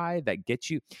a high that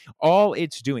gets you. All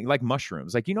it's doing, like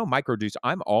mushrooms, like, microdose.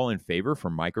 I'm all in favor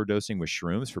for microdosing with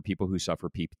shrooms for people who suffer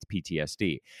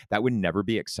PTSD. That would never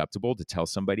be acceptable to tell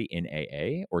somebody in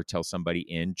AA or tell somebody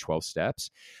in 12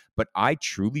 steps. But I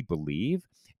truly believe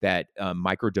that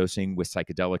microdosing with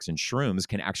psychedelics and shrooms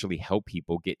can actually help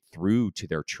people get through to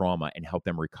their trauma and help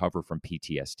them recover from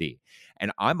PTSD.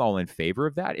 And I'm all in favor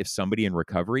of that if somebody in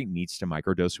recovery needs to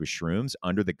microdose with shrooms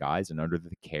under the guise and under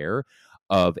the care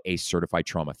of a certified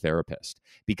trauma therapist,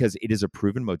 because it is a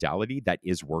proven modality that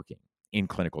is working in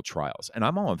clinical trials. And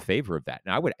I'm all in favor of that.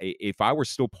 And if I were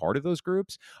still part of those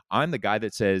groups, I'm the guy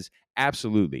that says,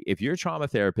 absolutely, if your trauma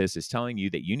therapist is telling you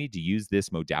that you need to use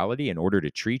this modality in order to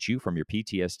treat you from your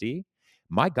PTSD,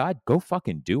 my God, go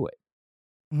fucking do it.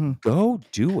 Mm-hmm. Go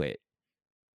do it.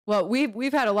 Well,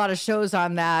 we've had a lot of shows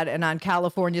on that and on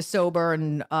California Sober,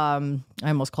 and I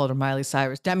almost called her Miley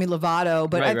Cyrus, Demi Lovato,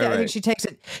 but Right, I think she takes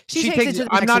it. She takes it to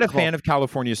the I'm next not a level. fan of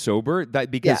California Sober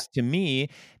because to me,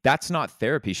 that's not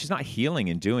therapy. She's not healing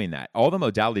and doing that. All the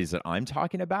modalities that I'm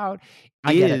talking about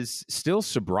is still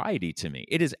sobriety to me.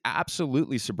 It is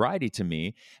absolutely sobriety to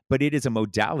me, but it is a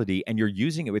modality, and you're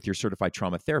using it with your certified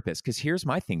trauma therapist. Because here's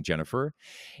my thing, Jennifer.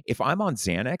 If I'm on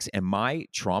Xanax and my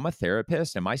trauma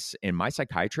therapist and my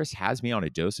psychiatrist has me on a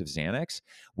dose of Xanax,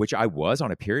 which I was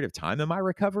on a period of time in my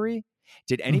recovery,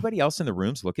 did anybody else in the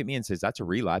rooms look at me and says, that's a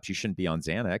relapse, you shouldn't be on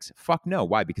Xanax? Fuck no.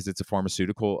 Why? Because it's a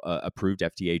pharmaceutical approved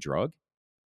FDA drug?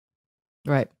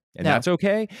 Right. And that's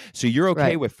okay. So you're okay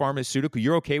Right. with pharmaceutical.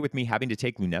 You're okay with me having to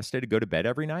take Lunesta to go to bed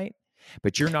every night,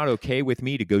 but you're not okay with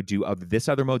me to go do this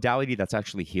other modality that's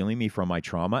actually healing me from my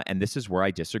trauma. And this is where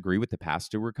I disagree with the path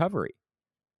to recovery.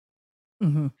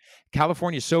 Mm-hmm.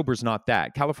 California Sober is not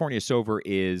that. California Sober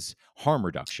is harm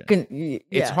reduction. It's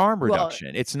Yeah. harm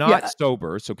reduction. It's not yeah.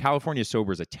 sober. So California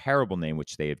Sober is a terrible name,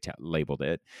 which they have labeled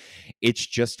it. It's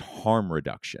just harm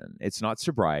reduction. It's not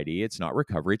sobriety. It's not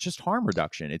recovery. It's just harm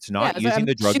reduction. It's not using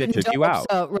the drug that took you out.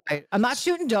 So, right. I'm not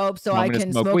shooting dope, so I'm I gonna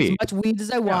can smoke smoke weed. as much weed as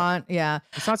I want. Yeah.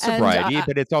 It's not sobriety,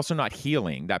 but it's also not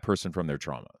healing that person from their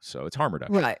trauma. So it's harm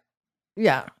reduction. Right.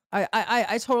 Yeah.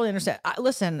 I totally understand.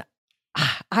 Listen,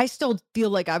 I still feel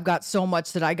like I've got so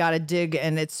much that I got to dig,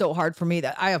 and it's so hard for me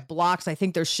that I have blocks. I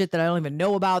think there's shit that I don't even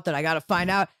know about that I got to find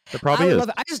out. There probably is.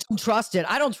 I just don't trust it.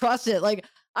 I don't trust it. Like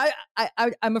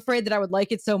I'm afraid that I would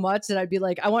like it so much that I'd be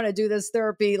like, I want to do this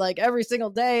therapy like every single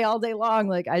day, all day long.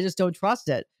 Like I just don't trust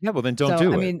it. Yeah, well then don't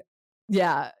do it. I mean,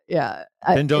 yeah.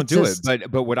 Then don't do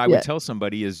it. But what I would tell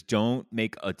somebody is don't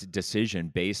make a decision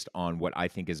based on what I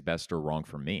think is best or wrong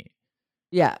for me.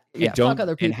 Yeah. And fuck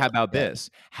other people. And how about this?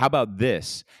 How about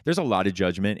this? There's a lot of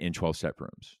judgment in 12-step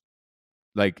rooms.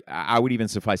 Like I would even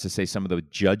suffice to say some of the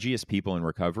judgiest people in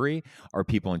recovery are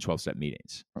people in 12-step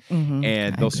meetings. Mm-hmm.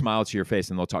 And they'll smile to your face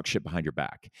and they'll talk shit behind your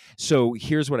back. So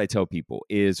here's what I tell people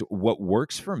is what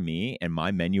works for me and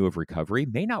my menu of recovery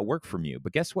may not work for you.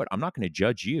 But guess what? I'm not going to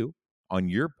judge you on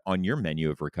your menu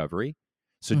of recovery.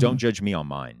 So don't judge me on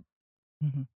mine.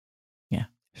 Mm-hmm. Yeah.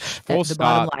 Full the stop.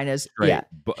 bottom line is, straight,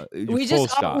 we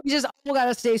just all got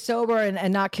to stay sober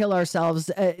and not kill ourselves.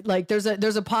 Like there's a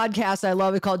podcast I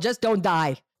love. It's called "Just Don't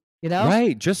Die." You know,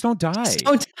 right? Just don't die. Just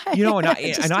don't die. You know,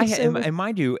 and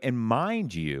mind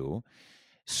you,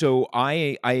 So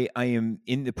I am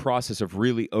in the process of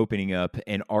really opening up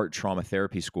an art trauma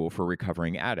therapy school for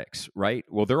recovering addicts, right?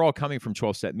 Well, they're all coming from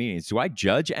 12-step meetings. Do I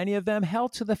judge any of them? Hell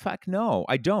to the fuck no,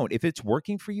 I don't. If it's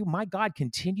working for you, my God,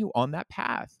 continue on that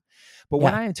path. But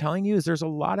what Yeah. I am telling you is there's a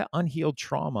lot of unhealed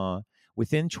trauma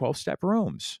within 12-step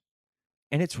rooms.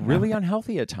 And it's Yeah. really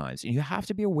unhealthy at times. And you have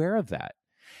to be aware of that.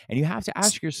 And you have to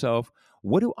ask yourself,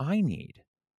 what do I need?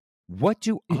 What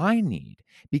do I need?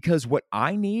 Because what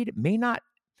I need may not,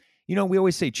 we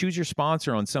always say choose your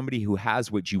sponsor on somebody who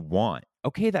has what you want.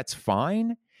 Okay, that's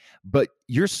fine. But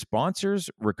your sponsor's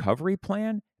recovery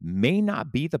plan may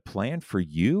not be the plan for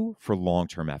you for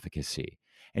long-term efficacy.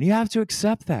 And you have to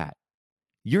accept that.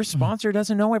 Your sponsor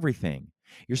doesn't know everything.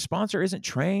 Your sponsor isn't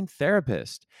trained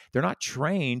therapist. They're not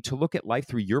trained to look at life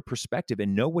through your perspective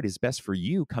and know what is best for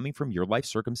you coming from your life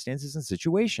circumstances and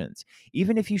situations,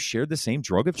 even if you share the same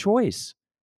drug of choice.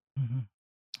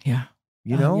 Yeah.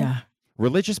 Yeah.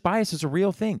 Religious bias is a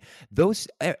real thing.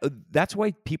 That's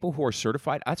why people who are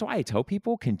certified, that's why I tell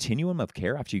people continuum of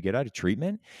care after you get out of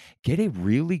treatment, get a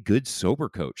really good sober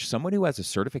coach, someone who has the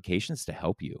certifications to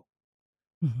help you.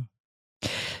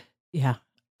 Yeah.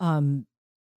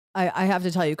 I have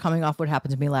to tell you, coming off what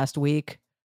happened to me last week,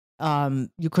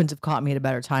 you couldn't have caught me at a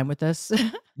better time with this.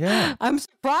 Yeah. I'm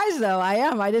surprised though. I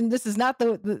am. This is not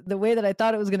the way that I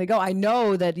thought it was going to go. I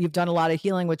know that you've done a lot of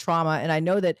healing with trauma, and I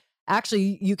know that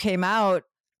actually you came out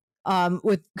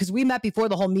because we met before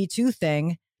the whole Me Too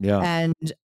thing. Yeah. And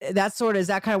is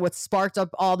that kind of what sparked up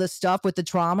all this stuff with the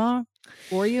trauma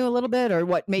for you a little bit, or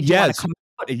what made you want to come out?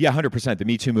 Yeah, 100%. The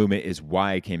Me Too movement is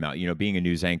why I came out, being a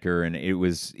news anchor, and it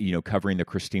was, covering the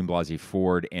Christine Blasey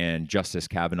Ford and Justice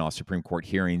Kavanaugh Supreme Court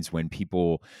hearings when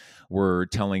people were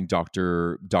telling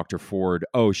Dr. Ford,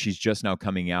 oh, she's just now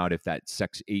coming out if that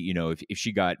sex, if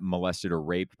she got molested or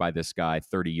raped by this guy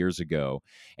 30 years ago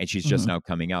and she's just now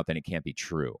coming out, then it can't be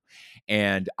true.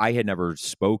 And I had never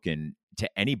spoken to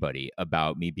anybody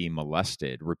about me being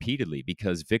molested repeatedly,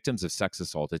 because victims of sex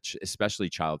assault, especially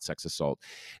child sex assault,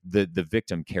 the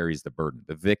victim carries the burden.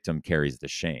 The victim carries the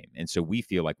shame. And so we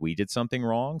feel like we did something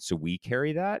wrong. So we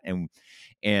carry that. And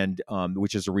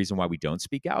which is the reason why we don't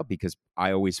speak out, because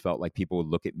I always felt like people would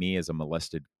look at me as a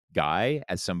molested guy,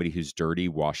 as somebody who's dirty,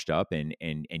 washed up, and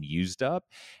used up,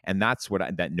 and that's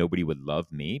that nobody would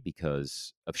love me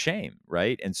because of shame,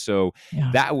 right? And so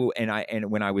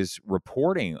and when I was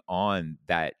reporting on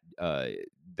that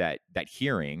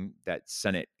hearing, that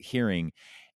Senate hearing,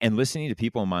 and listening to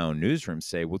people in my own newsroom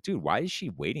say, well, dude, why is she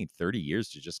waiting 30 years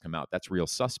to just come out? That's real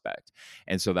suspect.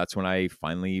 And so that's when I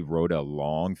finally wrote a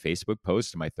long Facebook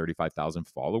post to my 35,000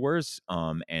 followers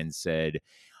and said,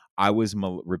 I was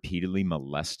repeatedly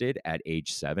molested at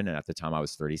age 7. And at the time I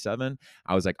was 37.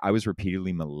 I was like, I was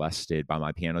repeatedly molested by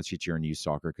my piano teacher and youth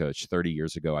soccer coach 30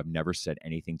 years ago. I've never said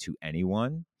anything to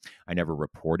anyone. I never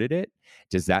reported it.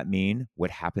 Does that mean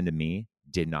what happened to me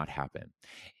did not happen?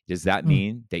 Does that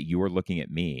mean that you are looking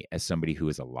at me as somebody who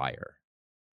is a liar?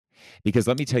 Because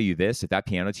let me tell you this, if that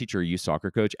piano teacher or youth soccer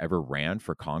coach ever ran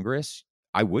for Congress,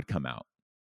 I would come out.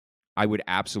 I would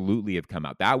absolutely have come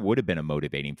out. That would have been a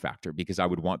motivating factor, because I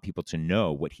would want people to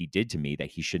know what he did to me,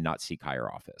 that he should not seek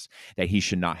higher office, that he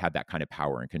should not have that kind of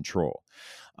power and control.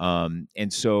 And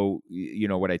so,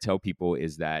 what I tell people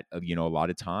is that, a lot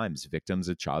of times victims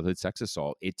of childhood sex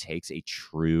assault,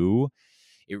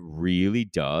 it really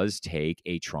does take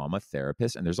a trauma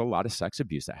therapist. And there's a lot of sex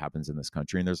abuse that happens in this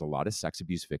country, and there's a lot of sex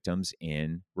abuse victims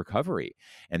in recovery.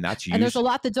 And there's a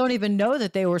lot that don't even know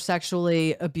that they were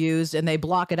sexually abused, and they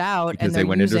block it out because and they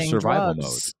went into survival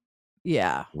drugs. mode.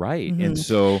 Yeah. Right. And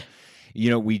so,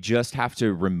 we just have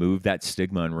to remove that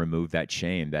stigma and remove that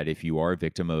shame that if you are a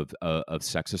victim of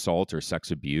sex assault or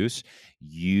sex abuse,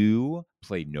 you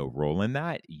played no role in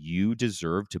that. You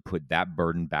deserve to put that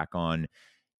burden back on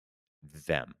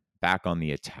them, back on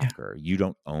the attacker. You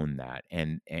don't own that,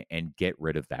 and get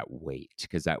rid of that weight,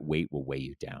 because that weight will weigh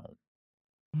you down.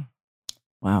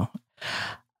 Wow.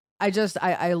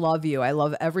 I love you. I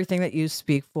love everything that you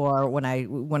speak for. When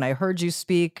I heard you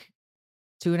speak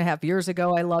 2.5 years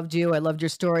ago, I loved you. I loved your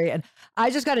story. And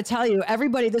I just got to tell you,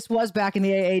 everybody, this was back in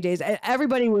the AA days.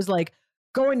 Everybody was like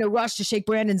going to rush to shake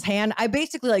Brandon's hand. I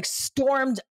basically like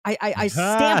stormed. I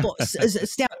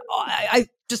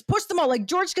just pushed them all, like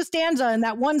George Costanza in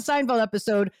that one Seinfeld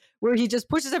episode where he just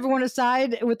pushes everyone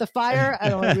aside with the fire. I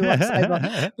don't know if you watch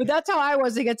Seinfeld, but that's how I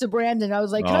was to get to Brandon. I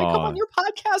was like, can I come on your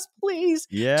podcast, please?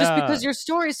 Yeah. Just because your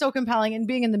story is so compelling, and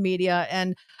being in the media.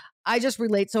 And I just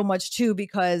relate so much too,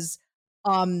 because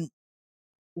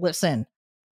listen,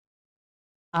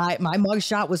 my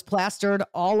mugshot was plastered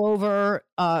all over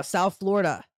South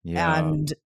Florida. Yeah.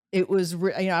 And It was,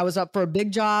 I was up for a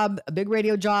big job, a big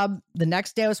radio job. The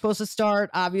next day I was supposed to start.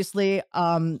 Obviously,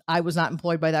 I was not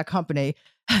employed by that company.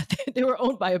 They were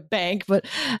owned by a bank. But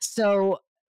so,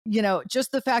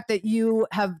 just the fact that you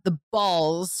have the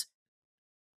balls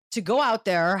to go out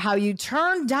there, how you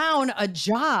turned down a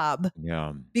job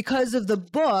because of the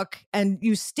book and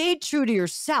you stayed true to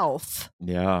yourself.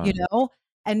 Yeah.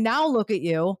 And now look at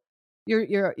you.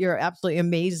 You're absolutely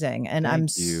amazing. And Thank I'm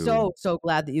you. so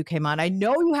glad that you came on. I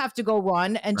know you have to go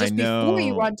run. And just before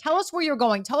you run, tell us where you're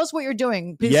going. Tell us what you're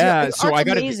doing. So I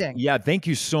got amazing. Thank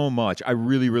you so much. I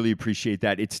really, really appreciate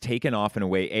that. It's taken off in a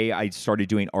way. I started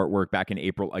doing artwork back in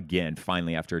April again,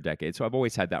 finally after a decade. So I've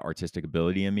always had that artistic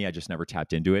ability in me. I just never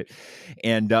tapped into it.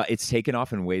 And it's taken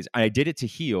off in ways. I did it to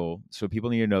heal. So people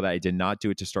need to know that I did not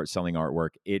do it to start selling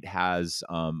artwork. It has,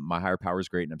 my higher power is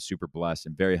great and I'm super blessed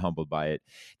and very humbled by it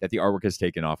that the artwork has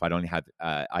taken off. I don't have,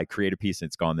 I create a piece and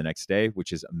it's gone the next day,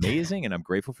 which is amazing. And I'm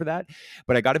grateful for that.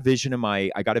 But I got a vision in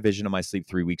my sleep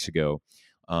 3 weeks ago.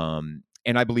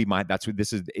 And I believe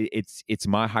it's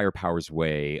my higher power's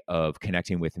way of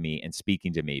connecting with me and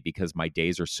speaking to me because my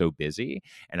days are so busy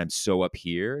and I'm so up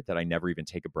here that I never even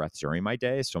take a breath during my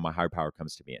day. So my higher power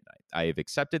comes to me at night. I have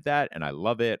accepted that and I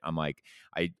love it. I'm like,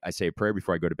 I say a prayer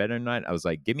before I go to bed at night. I was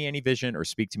like, give me any vision or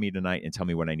speak to me tonight and tell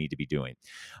me what I need to be doing.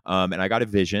 And I got a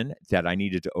vision that I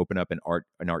needed to open up an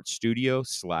art studio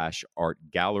 / art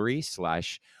gallery /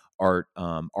 art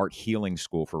healing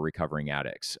school for recovering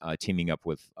addicts, teaming up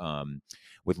with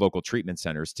local treatment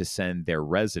centers to send their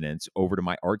residents over to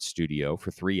my art studio for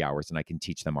 3 hours, and I can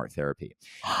teach them art therapy,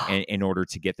 and in order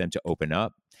to get them to open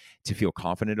up, to feel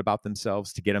confident about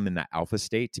themselves, to get them in that alpha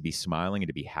state, to be smiling and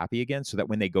to be happy again, so that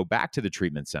when they go back to the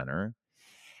treatment center,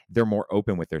 they're more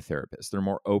open with their therapist. They're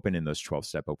more open in those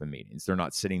 12-step open meetings. They're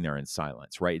not sitting there in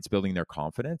silence, right? It's building their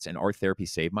confidence, and art therapy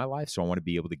saved my life. So I want to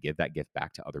be able to give that gift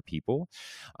back to other people.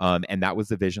 And that was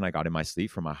the vision I got in my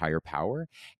sleep from my higher power.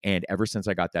 And ever since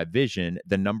I got that vision,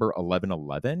 the number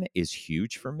 1111 is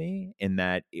huge for me in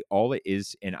that all it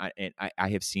is, and I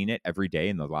have seen it every day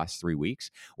in the last 3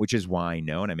 weeks, which is why I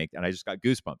know, and I just got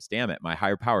goosebumps. Damn it. My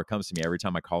higher power comes to me every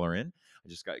time I call her in. I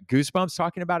just got goosebumps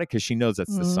talking about it because she knows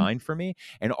that's the sign for me.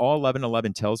 And all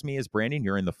 1111 tells me is, Brandon,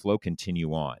 you're in the flow,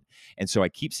 continue on. And so I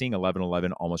keep seeing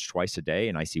 1111 almost twice a day,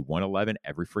 and I see 111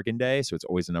 every freaking day. So it's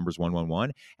always the numbers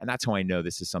 111. And that's how I know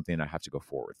this is something I have to go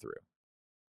forward through.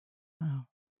 Oh,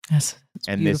 that's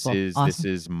and beautiful. This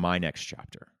is my next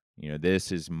chapter.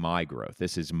 This is my growth.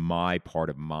 This is my part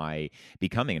of my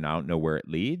becoming. And I don't know where it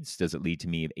leads. Does it lead to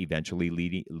me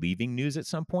eventually leaving news at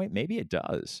some point? Maybe it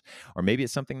does. Or maybe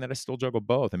it's something that I still juggle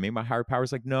both. And maybe my higher power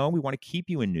is like, no, we want to keep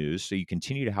you in news so you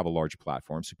continue to have a large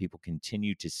platform so people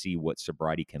continue to see what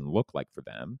sobriety can look like for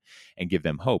them and give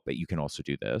them hope. But you can also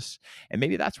do this. And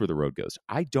maybe that's where the road goes.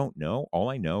 I don't know. All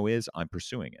I know is I'm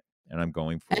pursuing it. And I'm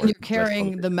going for it. And you're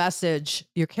carrying the message.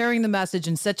 You're carrying the message,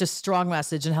 and such a strong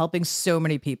message, and helping so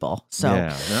many people. So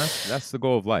yeah, that's the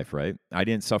goal of life, right? I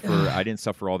didn't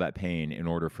suffer all that pain in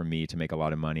order for me to make a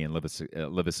lot of money and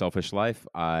live a selfish life.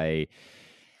 I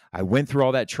went through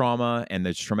all that trauma and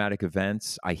those traumatic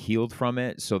events. I healed from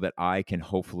it so that I can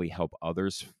hopefully help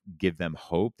others, give them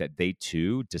hope that they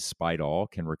too, despite all,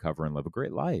 can recover and live a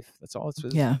great life. That's all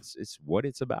it's what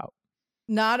it's about.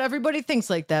 Not everybody thinks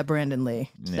like that, Brandon Lee.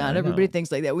 Not everybody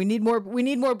thinks like that. We need more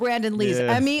Brandon Lees.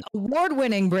 Yeah. Emmy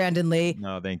award-winning Brandon Lee.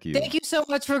 No, thank you. Thank you so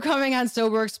much for coming on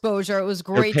Sober Exposure. It was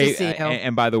great to see you.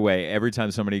 And by the way, every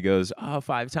time somebody goes,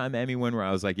 5-time Emmy winner,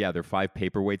 I was like, yeah, there are 5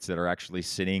 paperweights that are actually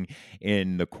sitting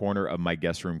in the corner of my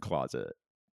guest room closet.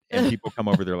 And people come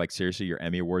over, they're like, seriously, your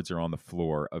Emmy awards are on the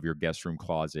floor of your guest room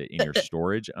closet in your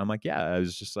storage? And I'm like, yeah. I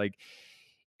was just like,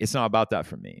 it's not about that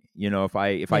for me. If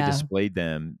I displayed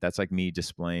them, that's like me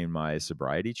displaying my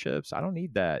sobriety chips. I don't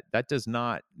need that. That does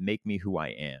not make me who I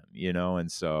am,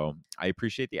 And so I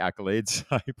appreciate the accolades.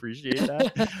 I appreciate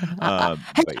that.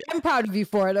 Hey, I'm proud of you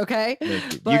for it. Okay. You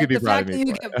can be proud of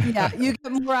me. You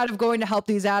get more out of going to help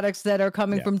these addicts that are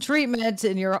coming from treatment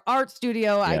in your art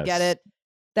studio. Yes. I get it.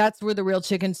 That's where the real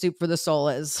chicken soup for the soul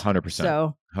is. 100%.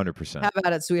 So 100%. Have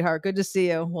at it, sweetheart. Good to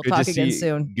see you. We'll talk again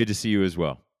soon. Good to see you as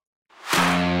well.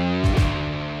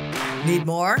 Need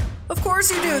more? Of course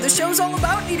you do. The show's all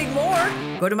about needing more.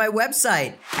 Go to my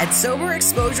website at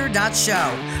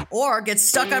soberexposure.show or get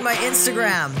stuck on my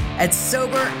Instagram at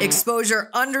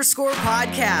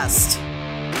soberexposure_podcast.